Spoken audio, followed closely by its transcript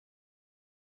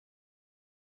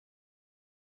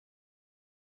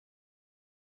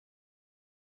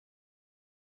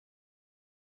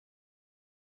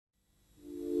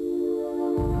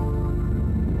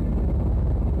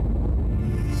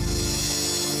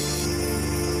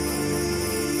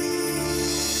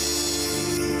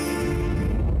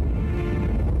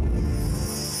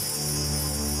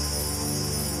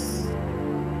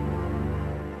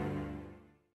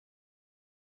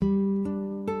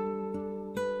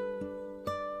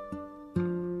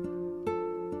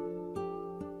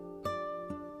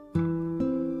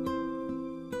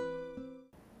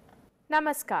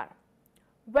Namaskar.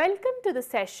 Welcome to the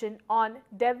session on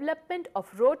development of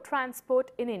road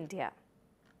transport in India.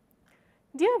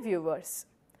 Dear viewers,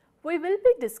 we will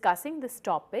be discussing this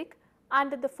topic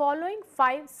under the following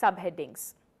 5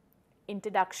 subheadings: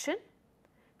 Introduction,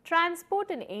 Transport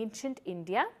in Ancient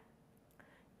India,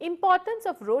 Importance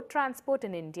of road transport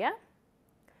in India,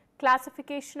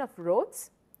 Classification of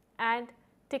roads, and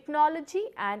Technology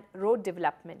and road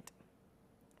development.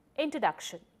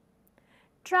 Introduction.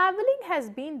 Traveling has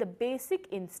been the basic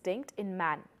instinct in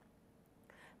man.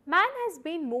 Man has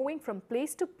been moving from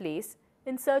place to place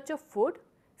in search of food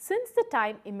since the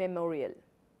time immemorial.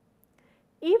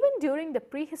 Even during the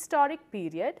prehistoric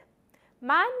period,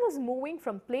 man was moving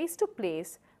from place to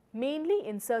place mainly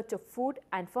in search of food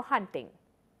and for hunting.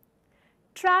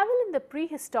 Travel in the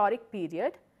prehistoric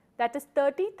period, that is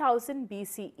 30,000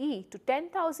 BCE to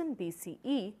 10,000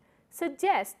 BCE,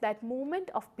 suggests that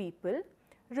movement of people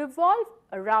revolve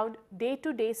around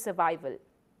day-to-day survival.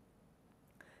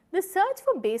 The search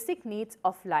for basic needs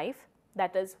of life,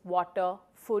 that is water,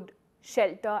 food,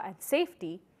 shelter and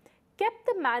safety, kept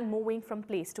the man moving from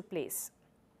place to place.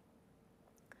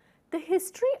 The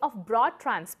history of broad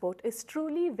transport is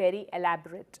truly very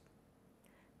elaborate.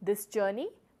 This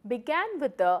journey began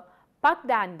with the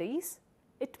Pakdandis.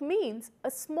 It means a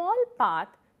small path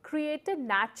created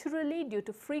naturally due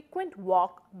to frequent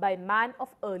walk by man of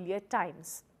earlier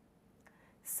times.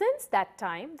 Since that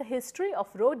time, the history of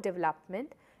road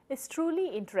development is truly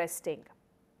interesting.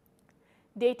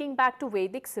 Dating back to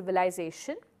Vedic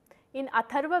civilization, in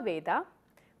Atharva Veda,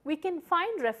 we can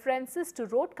find references to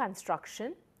road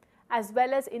construction as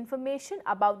well as information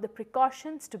about the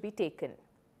precautions to be taken.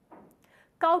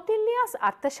 Kautilya's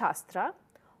Arthashastra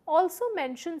also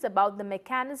mentions about the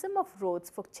mechanism of roads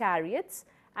for chariots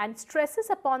and stresses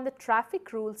upon the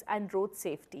traffic rules and road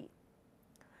safety.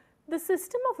 The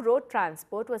system of road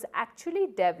transport was actually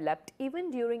developed even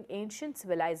during ancient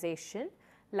civilization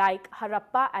like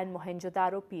Harappa and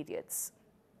Mohenjo-daro periods.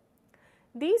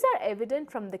 These are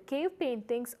evident from the cave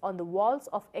paintings on the walls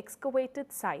of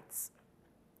excavated sites.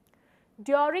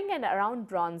 During and around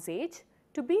Bronze Age,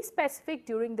 to be specific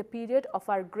during the period of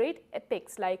our great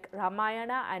epics like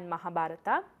Ramayana and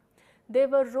Mahabharata, there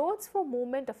were roads for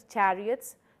movement of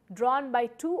chariots drawn by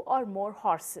 2 or more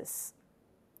horses.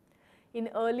 In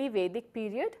early Vedic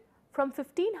period, from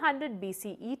 1500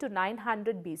 BCE to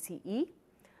 900 BCE,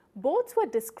 boats were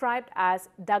described as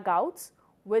dugouts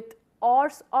with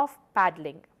oars of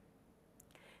paddling.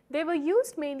 They were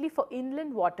used mainly for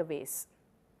inland waterways.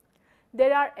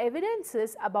 There are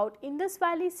evidences about Indus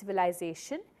Valley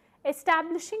civilization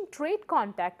establishing trade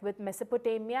contact with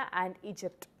Mesopotamia and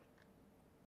Egypt.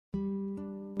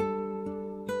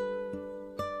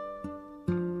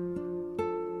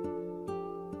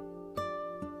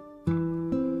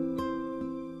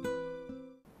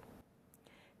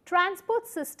 Transport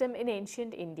system in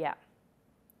ancient India.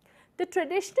 The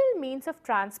traditional means of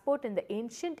transport in the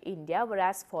ancient India were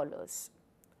as follows.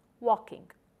 Walking.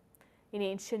 In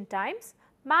ancient times,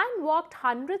 man walked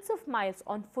hundreds of miles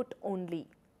on foot only.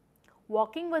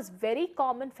 Walking was very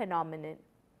common phenomenon.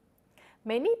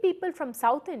 Many people from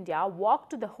South India walked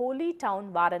to the holy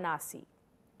town Varanasi.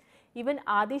 Even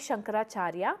Adi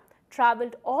Shankaracharya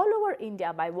travelled all over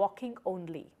India by walking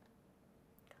only.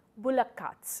 Bullock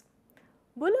carts.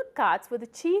 Bullock carts were the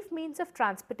chief means of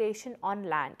transportation on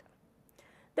land.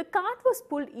 The cart was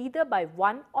pulled either by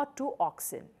 1 or 2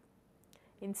 oxen.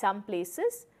 In some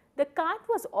places, the cart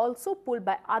was also pulled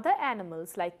by other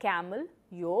animals like camel,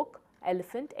 yoke,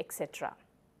 elephant, etc.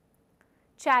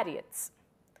 Chariots.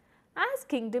 As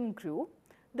kingdom grew,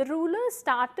 the rulers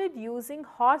started using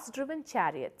horse-driven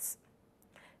chariots.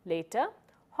 Later,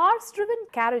 horse-driven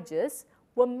carriages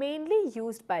were mainly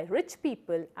used by rich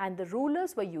people and the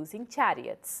rulers were using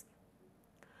chariots.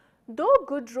 Though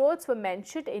good roads were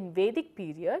mentioned in Vedic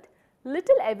period,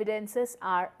 little evidences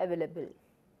are available.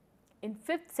 In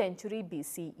 5th century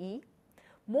BCE,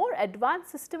 more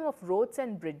advanced system of roads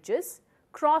and bridges,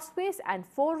 crossways and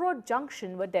 4-road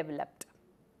junction were developed.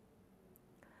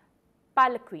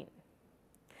 Palanquin.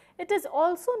 It is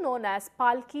also known as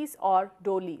palkis or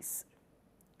dolis.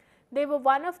 They were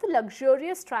one of the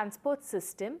luxurious transport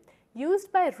system used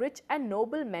by rich and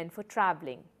noble men for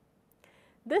travelling.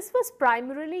 This was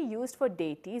primarily used for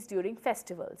deities during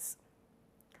festivals.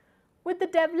 With the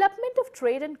development of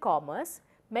trade and commerce,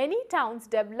 many towns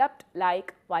developed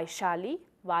like Vaishali,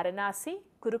 Varanasi,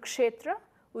 Kurukshetra,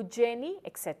 Ujjaini,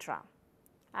 etc.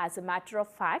 As a matter of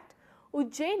fact,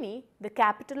 Ujjaini, the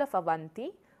capital of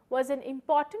Avanti, was an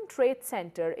important trade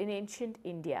center in ancient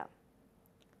India.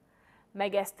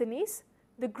 Megasthenes,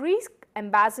 the Greek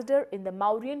ambassador in the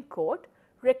Mauryan court,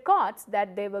 records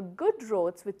that there were good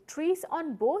roads with trees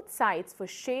on both sides for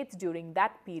shades during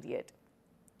that period.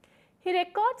 He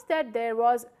records that there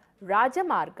was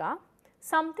Rajamarga,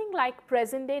 something like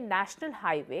present-day National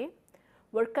Highway,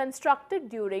 were constructed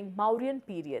during Mauryan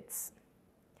periods.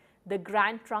 The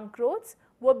Grand Trunk roads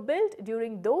were built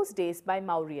during those days by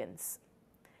Mauryans.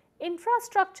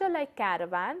 Infrastructure like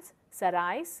caravans,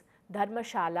 sarais,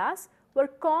 dharmashalas were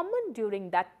common during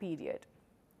that period.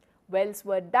 Wells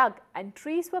were dug and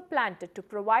trees were planted to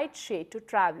provide shade to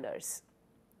travellers.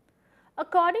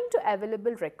 According to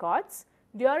available records,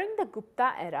 during the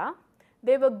Gupta era,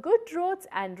 there were good roads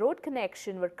and road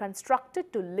connection were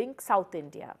constructed to link South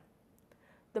India.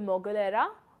 The Mughal era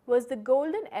was the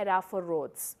golden era for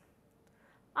roads.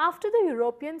 After the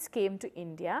Europeans came to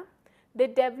India, they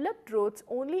developed roads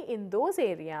only in those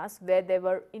areas where they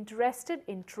were interested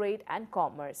in trade and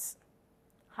commerce.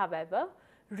 However,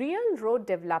 real road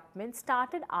development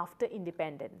started after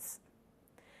independence.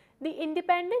 The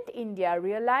independent India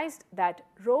realized that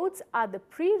roads are the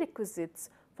prerequisites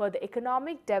for the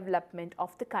economic development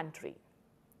of the country.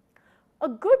 A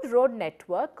good road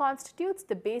network constitutes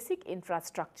the basic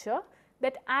infrastructure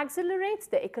that accelerates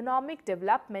the economic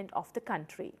development of the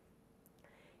country.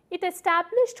 It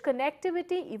established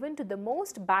connectivity even to the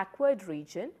most backward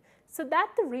region so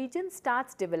that the region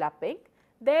starts developing,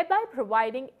 thereby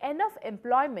providing enough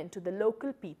employment to the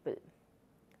local people.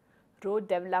 Road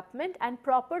development and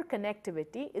proper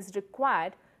connectivity is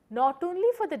required not only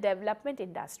for the development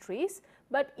industries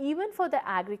but even for the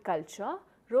agriculture.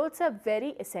 Roads are very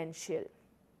essential.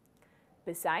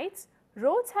 Besides,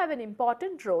 roads have an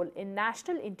important role in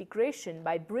national integration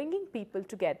by bringing people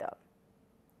together.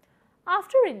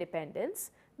 After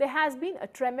independence, there has been a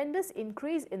tremendous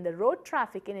increase in the road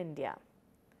traffic in India.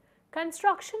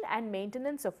 Construction and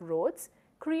maintenance of roads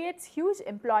creates huge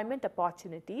employment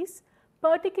opportunities,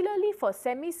 particularly for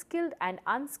semi-skilled and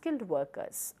unskilled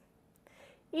workers.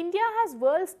 India has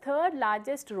world's third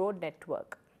largest road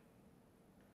network.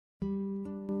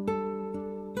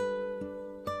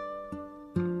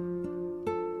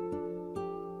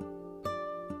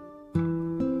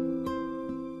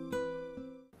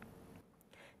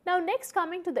 Now next,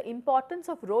 coming to the importance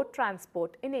of road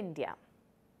transport in India.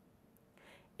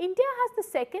 India has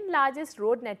the second largest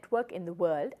road network in the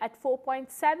world at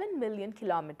 4.7 million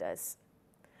kilometers.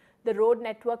 The road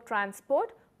network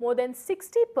transport more than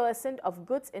 60% of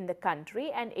goods in the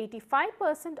country and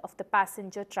 85% of the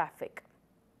passenger traffic.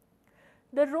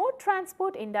 The road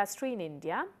transport industry in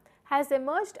India has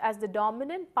emerged as the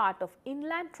dominant part of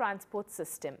inland transport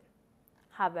system.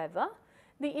 However,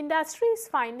 the industry is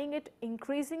finding it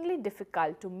increasingly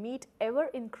difficult to meet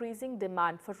ever-increasing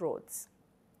demand for roads.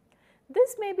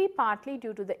 This may be partly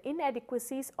due to the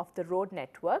inadequacies of the road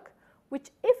network, which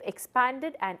if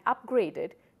expanded and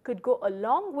upgraded could go a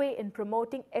long way in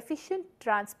promoting efficient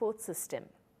transport system.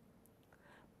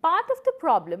 Part of the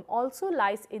problem also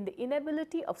lies in the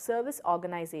inability of service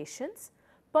organizations,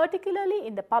 particularly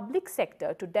in the public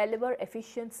sector, to deliver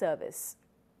efficient service.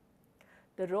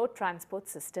 The road transport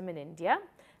system in India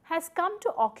has come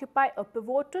to occupy a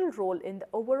pivotal role in the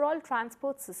overall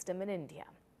transport system in India.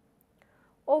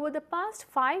 Over the past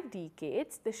 5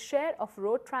 decades, the share of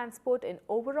road transport in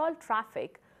overall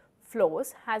traffic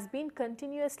flows has been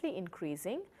continuously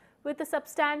increasing, with a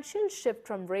substantial shift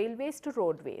from railways to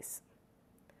roadways.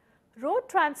 Road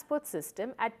transport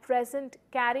system at present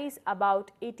carries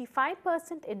about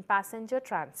 85% in passenger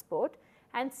transport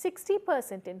and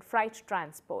 60% in freight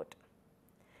transport.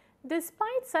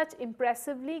 Despite such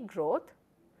impressively growth,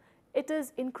 it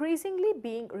is increasingly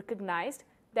being recognized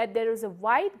that there is a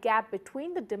wide gap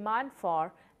between the demand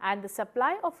for and the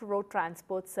supply of road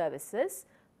transport services,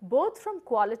 both from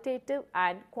qualitative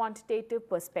and quantitative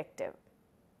perspective.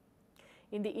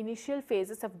 In the initial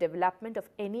phases of development of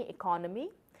any economy,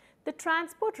 the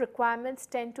transport requirements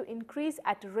tend to increase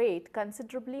at a rate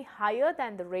considerably higher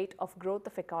than the rate of growth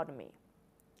of economy.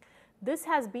 This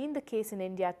has been the case in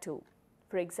India too.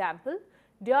 For example,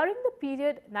 during the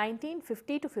period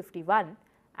 1950 to 51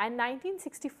 and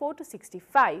 1964 to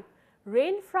 65,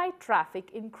 rail freight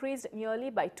traffic increased nearly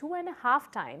by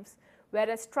 2.5 times,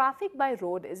 whereas traffic by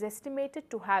road is estimated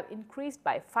to have increased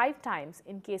by 5 times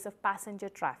in case of passenger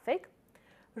traffic.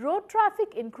 Road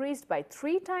traffic increased by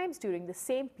 3 times during the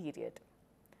same period.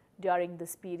 During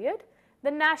this period,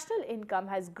 the national income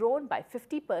has grown by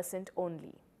 50%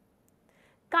 only.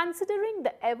 Considering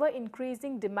the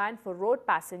ever-increasing demand for road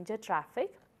passenger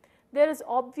traffic, there is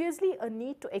obviously a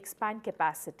need to expand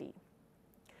capacity.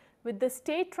 With the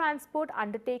state transport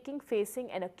undertaking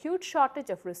facing an acute shortage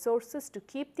of resources to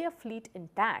keep their fleet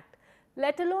intact,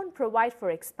 let alone provide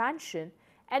for expansion,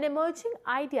 An emerging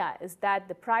idea is that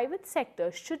the private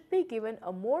sector should be given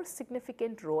a more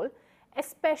significant role,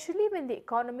 especially when the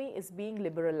economy is being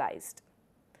liberalized.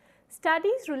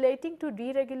 Studies relating to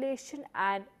deregulation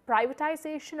and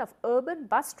privatization of urban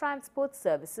bus transport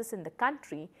services in the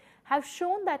country have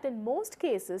shown that in most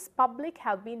cases, public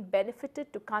have been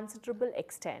benefited to considerable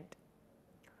extent.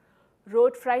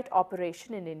 Road freight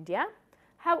operation in India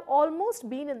have almost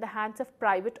been in the hands of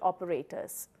private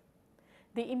operators.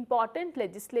 The important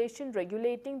legislation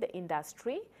regulating the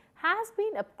industry has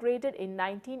been upgraded in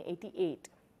 1988.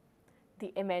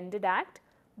 The amended Act,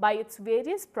 by its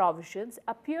various provisions,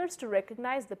 appears to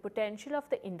recognize the potential of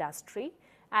the industry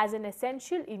as an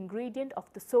essential ingredient of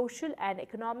the social and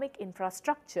economic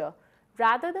infrastructure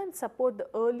rather than support the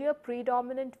earlier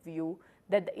predominant view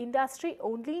that the industry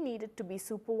only needed to be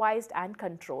supervised and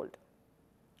controlled.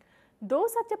 Though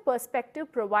such a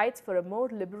perspective provides for a more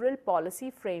liberal policy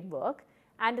framework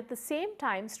and at the same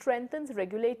time strengthens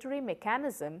regulatory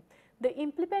mechanism, the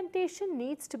implementation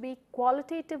needs to be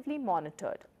qualitatively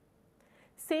monitored.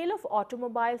 Sale of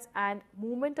automobiles and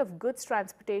movement of goods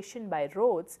transportation by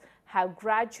roads have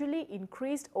gradually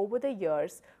increased over the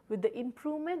years with the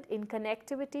improvement in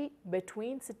connectivity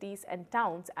between cities and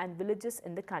towns and villages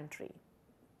in the country.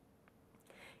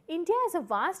 India is a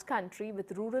vast country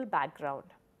with rural background.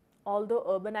 Although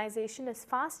urbanization is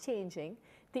fast changing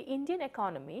the Indian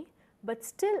economy, but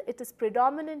still it is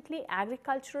predominantly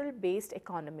agricultural based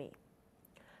economy.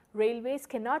 Railways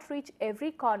cannot reach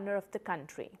every corner of the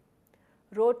country.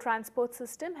 Road transport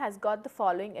system has got the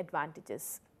following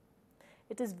advantages.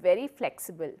 It is very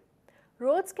flexible.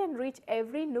 Roads can reach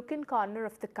every nook and corner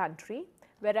of the country,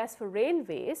 whereas for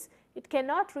railways, it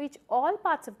cannot reach all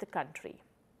parts of the country.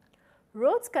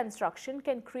 Roads construction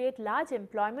can create large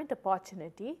employment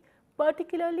opportunity,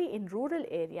 particularly in rural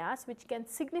areas, which can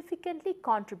significantly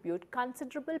contribute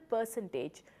considerable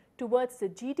percentage towards the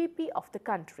GDP of the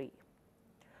country.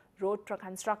 Road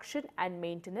construction and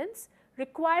maintenance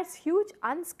requires huge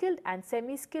unskilled and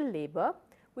semi-skilled labor,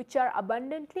 which are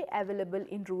abundantly available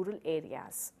in rural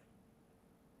areas.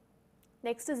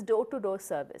 Next is door-to-door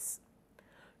service.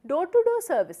 Door-to-door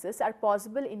services are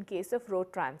possible in case of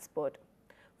road transport.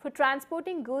 For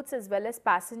transporting goods as well as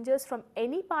passengers from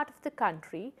any part of the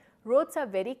country, roads are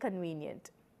very convenient.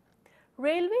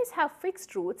 Railways have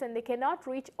fixed routes and they cannot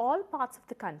reach all parts of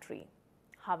the country.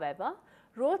 However,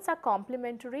 roads are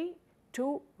complementary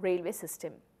to railway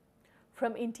system.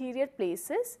 From interior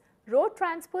places, road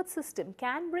transport system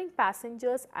can bring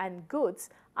passengers and goods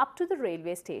up to the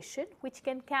railway station, which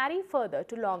can carry further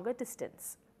to longer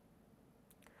distance.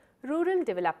 Rural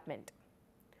development.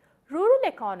 Rural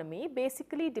economy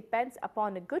basically depends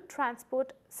upon a good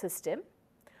transport system.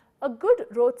 A good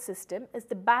road system is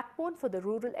the backbone for the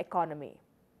rural economy.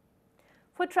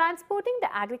 For transporting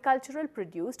the agricultural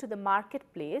produce to the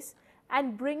marketplace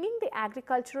and bringing the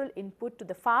agricultural input to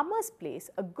the farmer's place,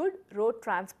 a good road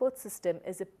transport system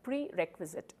is a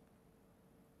prerequisite.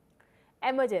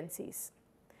 Emergencies.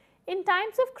 In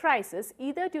times of crisis,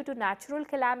 either due to natural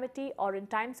calamity or in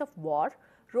times of war,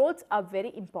 roads are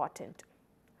very important.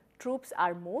 Troops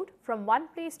are moved from one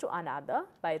place to another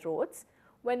by roads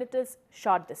when it is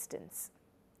short distance.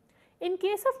 In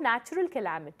case of natural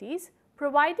calamities,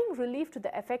 providing relief to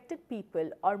the affected people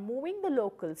or moving the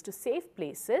locals to safe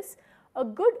places, a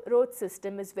good road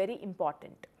system is very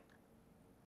important.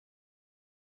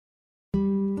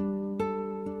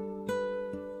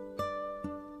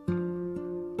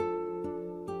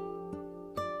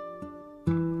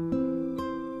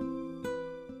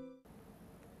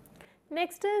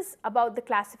 Next is about the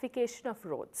classification of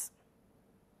roads.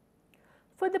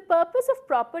 For the purpose of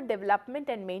proper development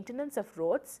and maintenance of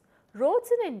roads, roads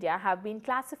in India have been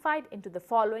classified into the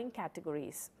following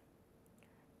categories.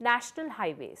 National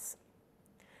highways.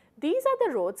 These are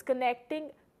the roads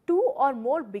connecting two or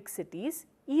more big cities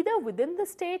either within the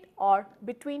state or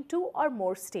between two or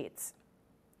more states.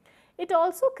 It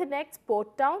also connects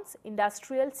port towns,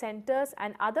 industrial centers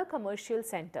and other commercial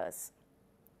centers.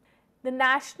 The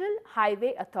National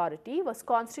Highway Authority was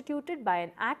constituted by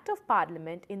an Act of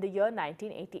Parliament in the year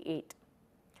 1988.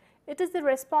 It is the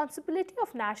responsibility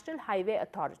of National Highway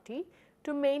Authority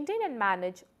to maintain and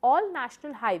manage all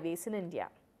national highways in India.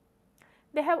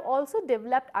 They have also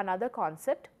developed another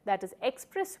concept, that is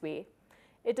expressway.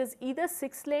 It is either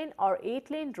 6-lane or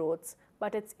 8-lane roads,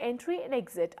 but its entry and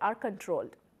exit are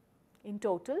controlled. In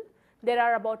total, there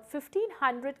are about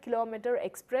 1500 kilometer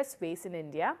expressways in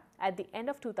India at the end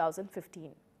of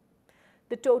 2015.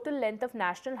 The total length of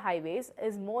national highways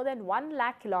is more than 1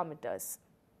 lakh kilometers.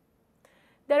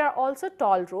 There are also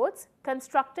toll roads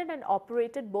constructed and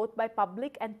operated both by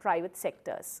public and private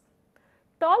sectors.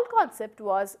 toll concept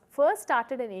was first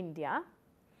started in India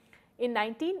in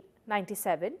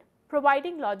 1997,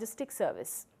 providing logistic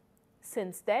service.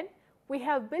 Since then, we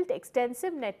have built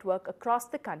extensive network across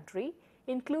the country,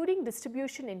 including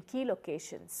distribution in key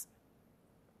locations.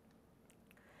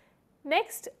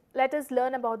 Next, let us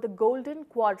learn about the Golden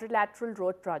Quadrilateral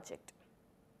Road project.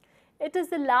 It is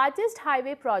the largest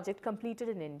highway project completed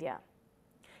in India.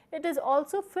 It is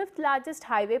also fifth largest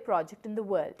highway project in the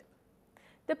world.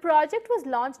 The project was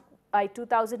launched by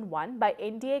 2001 by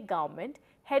NDA government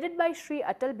headed by Shri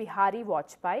Atal Bihari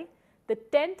Vajpayee, the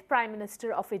 10th Prime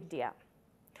Minister of India.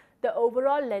 The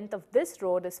overall length of this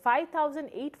road is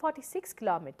 5,846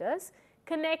 kilometers,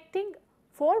 connecting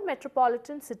 4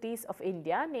 metropolitan cities of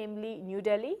India, namely New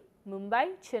Delhi, Mumbai,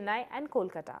 Chennai and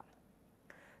Kolkata.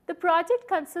 The project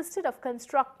consisted of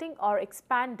constructing or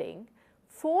expanding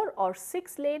 4 or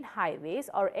 6 lane highways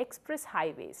or express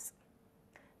highways.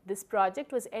 This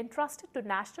project was entrusted to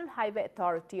National Highway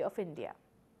Authority of India.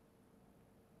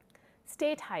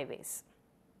 State highways.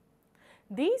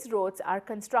 These roads are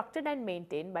constructed and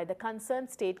maintained by the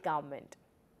concerned state government.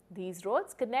 These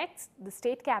roads connect the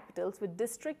state capitals with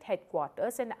district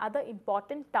headquarters and other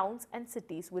important towns and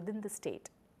cities within the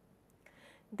state.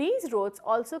 These roads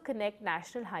also connect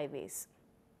national highways.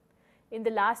 In the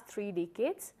last 3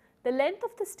 decades, the length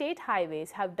of the state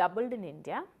highways have doubled in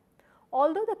India.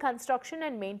 Although the construction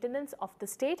and maintenance of the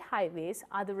state highways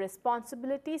are the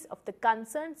responsibilities of the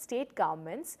concerned state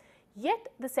governments, yet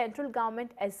the central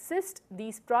government assists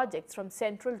these projects from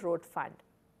Central Road Fund.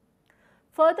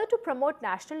 Further, to promote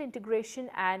national integration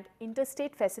and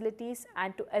interstate facilities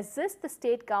and to assist the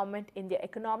state government in their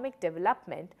economic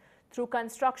development through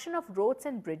construction of roads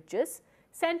and bridges,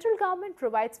 central government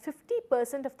provides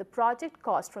 50% of the project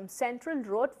cost from Central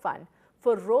Road Fund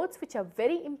for roads which are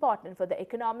very important for the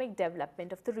economic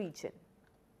development of the region.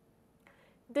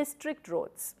 District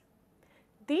roads.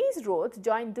 These roads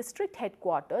join district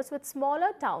headquarters with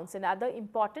smaller towns and other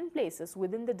important places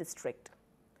within the district.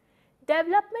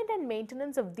 Development and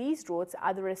maintenance of these roads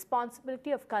are the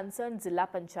responsibility of concerned Zilla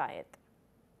Panchayat.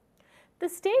 The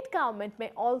state government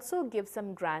may also give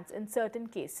some grants in certain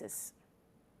cases.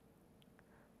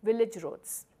 Village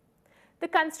roads. The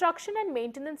construction and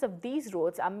maintenance of these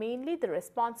roads are mainly the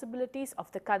responsibilities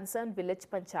of the concerned village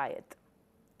panchayat.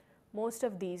 Most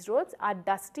of these roads are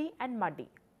dusty and muddy.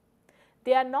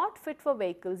 They are not fit for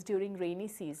vehicles during rainy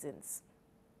seasons.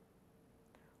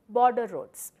 Border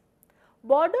roads.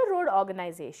 Border Road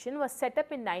Organization was set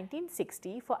up in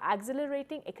 1960 for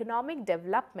accelerating economic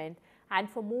development and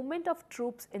for movement of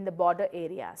troops in the border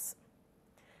areas.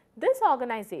 This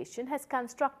organization has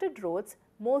constructed roads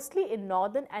mostly in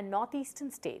northern and northeastern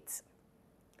states.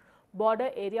 Border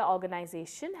Area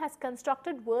Organization has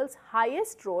constructed world's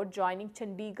highest road joining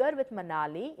Chandigarh with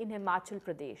Manali in Himachal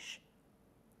Pradesh.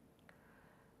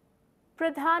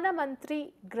 Pradhana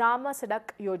Mantri Grama Sadak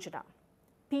Yojana,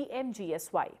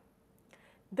 PMGSY.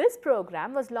 This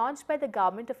program was launched by the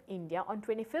Government of India on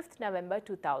 25th November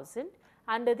 2000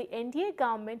 under the NDA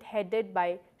government headed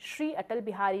by Shri Atal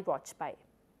Bihari Vajpayee.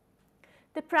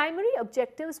 The primary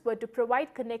objectives were to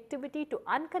provide connectivity to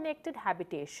unconnected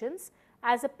habitations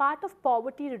as a part of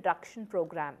poverty reduction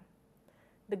program.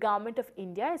 The Government of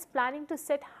India is planning to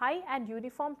set high and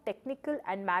uniform technical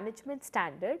and management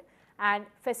standard and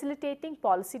facilitating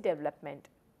policy development.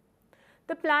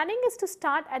 The planning is to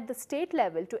start at the state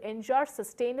level to ensure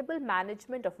sustainable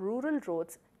management of rural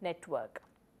roads network.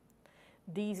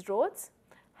 These roads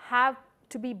have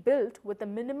to be built with a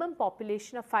minimum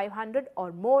population of 500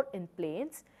 or more in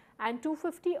plains and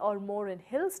 250 or more in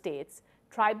hill states,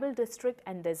 tribal district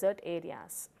and desert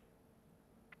areas.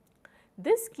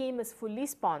 This scheme is fully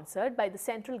sponsored by the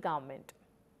central government.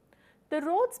 The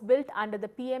roads built under the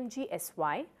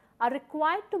PMGSY are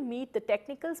required to meet the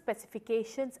technical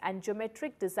specifications and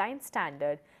geometric design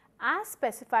standard as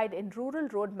specified in Rural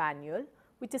Road Manual,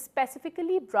 which is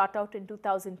specifically brought out in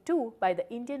 2002 by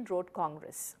the Indian Road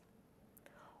Congress.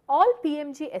 All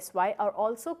PMGSY are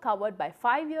also covered by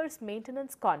 5 years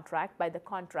maintenance contract by the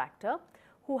contractor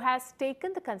who has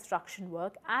taken the construction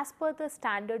work as per the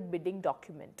standard bidding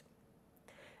document.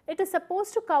 It is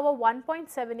supposed to cover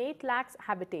 1.78 lakhs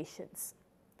habitations.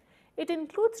 It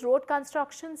includes road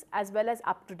constructions as well as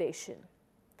upgradation.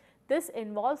 This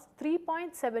involves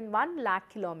 3.71 lakh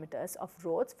kilometers of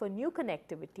roads for new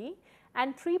connectivity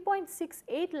and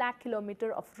 3.68 lakh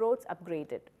kilometers of roads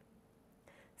upgraded.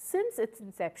 Since its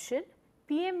inception,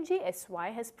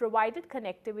 PMGSY has provided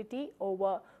connectivity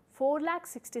over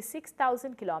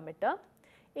 4,66,000 kilometers,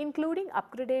 including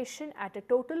upgradation at a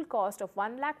total cost of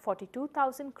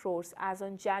 1,42,000 crores as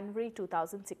on January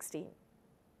 2016.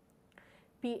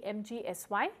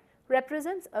 PMGSY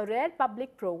represents a rare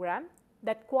public program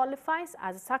that qualifies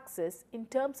as a success in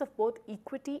terms of both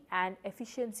equity and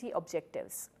efficiency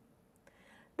objectives.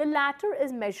 The latter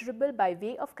is measurable by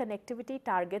way of connectivity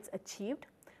targets achieved,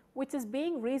 which is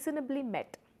being reasonably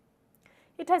met.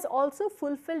 It has also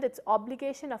fulfilled its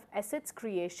obligation of assets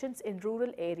creations in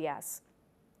rural areas.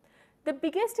 The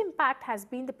biggest impact has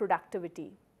been the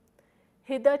productivity.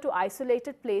 Hitherto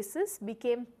isolated places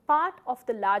became part of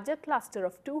the larger cluster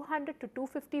of 200 to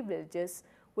 250 villages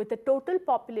with a total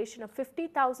population of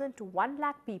 50,000 to 1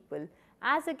 lakh people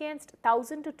as against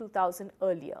 1,000 to 2,000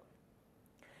 earlier.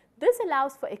 This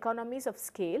allows for economies of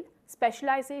scale,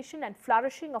 specialization and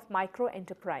flourishing of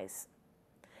micro-enterprise.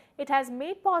 It has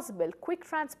made possible quick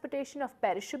transportation of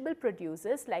perishable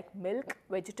produces like milk,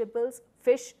 vegetables,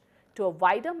 fish to a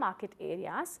wider market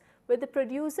areas where the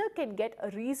producer can get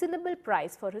a reasonable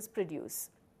price for his produce.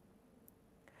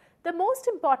 The most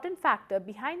important factor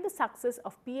behind the success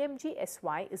of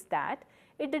PMGSY is that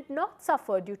it did not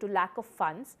suffer due to lack of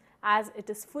funds as it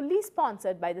is fully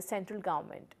sponsored by the central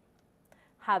government.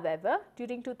 However,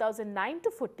 during 2009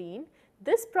 to 14,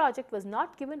 this project was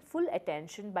not given full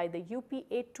attention by the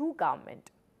UPA-2 government.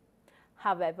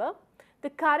 However, the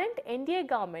current NDA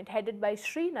government headed by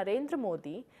Shri Narendra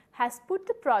Modi has put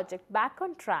the project back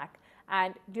on track,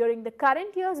 and during the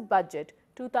current year's budget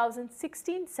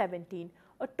 2016-17,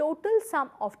 a total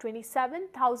sum of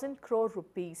 27,000 crore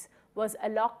rupees was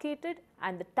allocated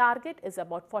and the target is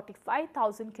about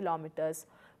 45,000 kilometers,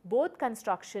 both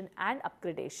construction and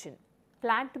upgradation,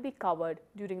 planned to be covered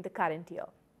during the current year.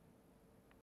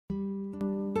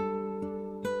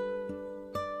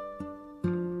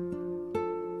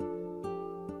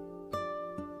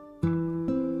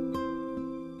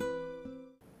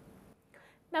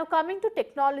 Now coming to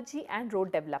technology and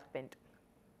road development.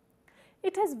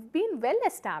 It has been well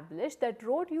established that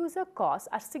road user costs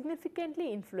are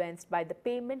significantly influenced by the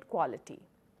pavement quality.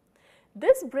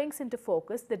 This brings into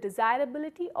focus the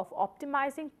desirability of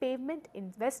optimizing pavement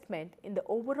investment in the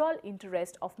overall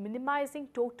interest of minimizing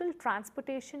total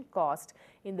transportation cost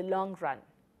in the long run.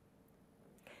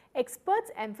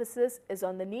 Experts' emphasis is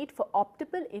on the need for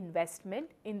optimal investment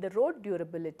in the road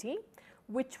durability,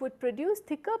 which would produce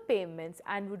thicker pavements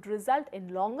and would result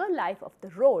in longer life of the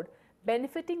road,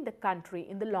 benefiting the country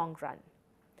in the long run.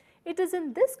 It is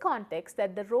in this context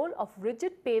that the role of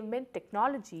rigid pavement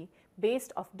technology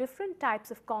based on different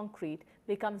types of concrete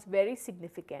becomes very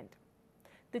significant.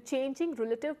 The changing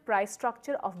relative price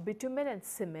structure of bitumen and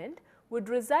cement would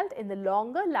result in the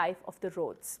longer life of the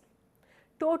roads.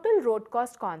 Total road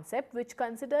cost concept, which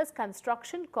considers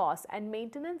construction cost and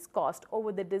maintenance cost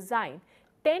over the design,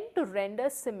 tend to render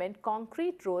cement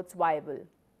concrete roads viable.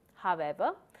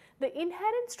 However, the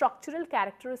inherent structural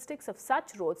characteristics of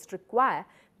such roads require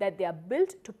that they are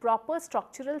built to proper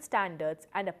structural standards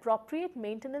and appropriate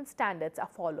maintenance standards are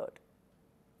followed.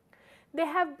 There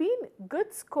have been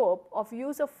good scope of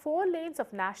use of 4 lanes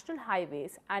of national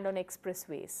highways and on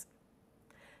expressways.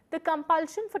 The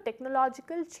compulsion for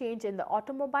technological change in the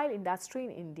automobile industry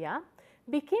in India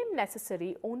became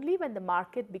necessary only when the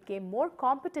market became more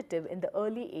competitive in the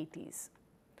early 80s.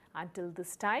 Until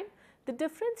this time, the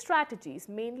different strategies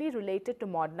mainly related to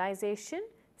modernization,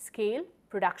 scale,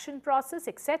 production process,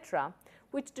 etc.,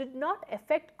 which did not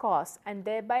affect costs and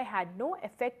thereby had no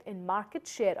effect in market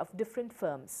share of different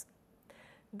firms.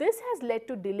 This has led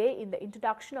to delay in the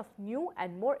introduction of new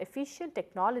and more efficient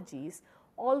technologies,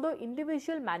 although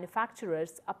individual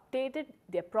manufacturers updated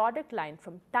their product line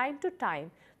from time to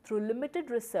time through limited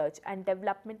research and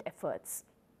development efforts.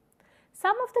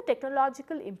 Some of the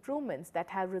technological improvements that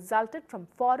have resulted from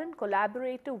foreign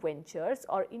collaborative ventures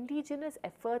or indigenous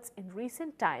efforts in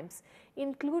recent times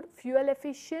include fuel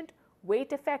efficient,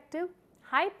 weight effective,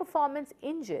 high performance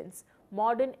engines,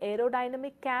 modern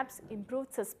aerodynamic cabs,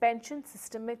 improved suspension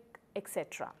system,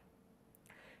 etc.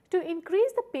 To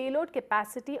increase the payload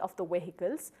capacity of the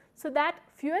vehicles so that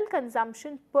fuel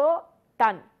consumption per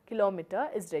ton kilometer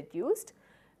is reduced,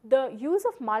 the use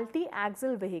of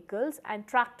multi-axle vehicles and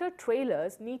tractor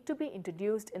trailers need to be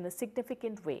introduced in a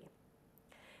significant way.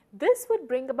 This would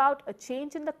bring about a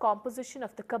change in the composition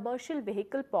of the commercial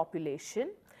vehicle population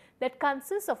that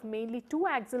consists of mainly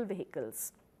 2-axle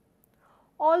vehicles.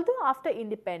 Although after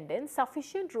independence,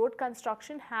 sufficient road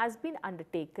construction has been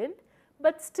undertaken,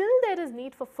 but still there is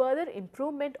need for further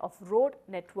improvement of road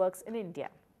networks in India.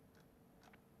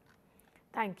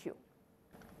 Thank you.